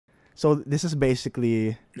So this is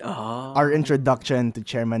basically our introduction to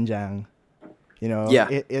Chairman Jang. You know,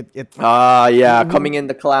 coming in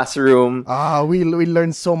the classroom. We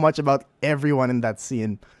learned so much about everyone in that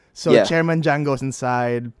scene. So Chairman Jang goes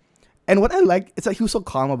inside, and what I liked, it's like he was so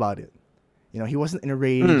calm about it. You know, he wasn't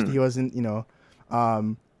enraged. He wasn't, you know,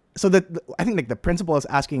 so that I think like the principal is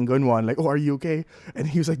asking Gunwan like, "Oh, are you okay?" And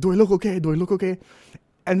he was like, "Do I look okay? Do I look okay?"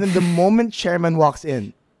 And then the moment Chairman walks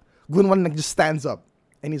in, Gunwan like just stands up,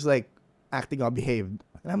 and he's like acting all behaved.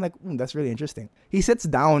 And I'm like, that's really interesting. He sits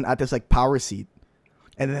down at this like power seat,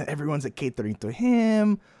 and then everyone's like catering to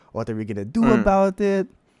him. What are we gonna do about it?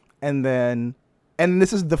 And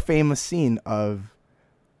this is the famous scene of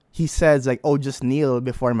he says like, "Oh, just kneel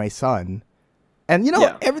before my son." And you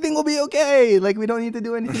know, everything will be okay. Like we don't need to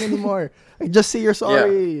do anything anymore. Like, just say you're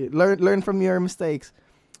sorry. Learn from your mistakes.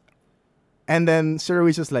 And then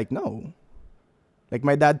Surui's just like, no. Like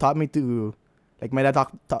my dad taught me to, like my dad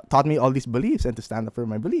taught me all these beliefs and to stand up for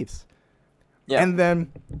my beliefs. Yeah. And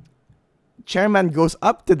then Chairman goes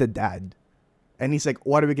up to the dad, and he's like,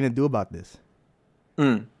 "What are we gonna do about this?"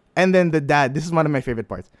 And then the dad, this is one of my favorite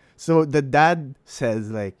parts. So the dad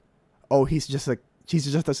says like, "Oh, he's just a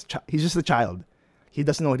child. He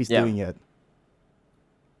doesn't know what he's doing yet.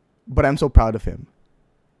 But I'm so proud of him."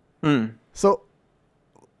 So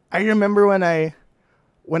I remember when I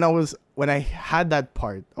had that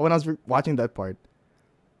part, when I was watching that part,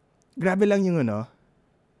 grabe lang yung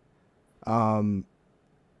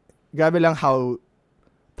grabe lang how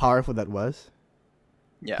powerful that was.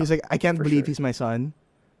 Yeah. He's like, "I can't believe he's my son.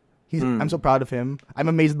 I'm so proud of him. I'm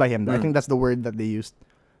amazed by him." I think that's the word that they used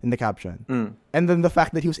in the caption. And then the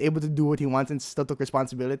fact that he was able to do what he wants and still took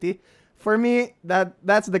responsibility. For me,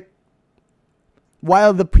 that's the...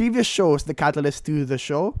 While the previous show is the catalyst to the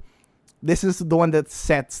show, this is the one that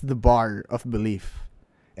sets the bar of belief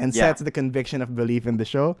and sets the conviction of belief in the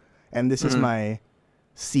show. And this is my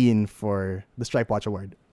scene for the Stripe Watch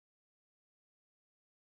Award.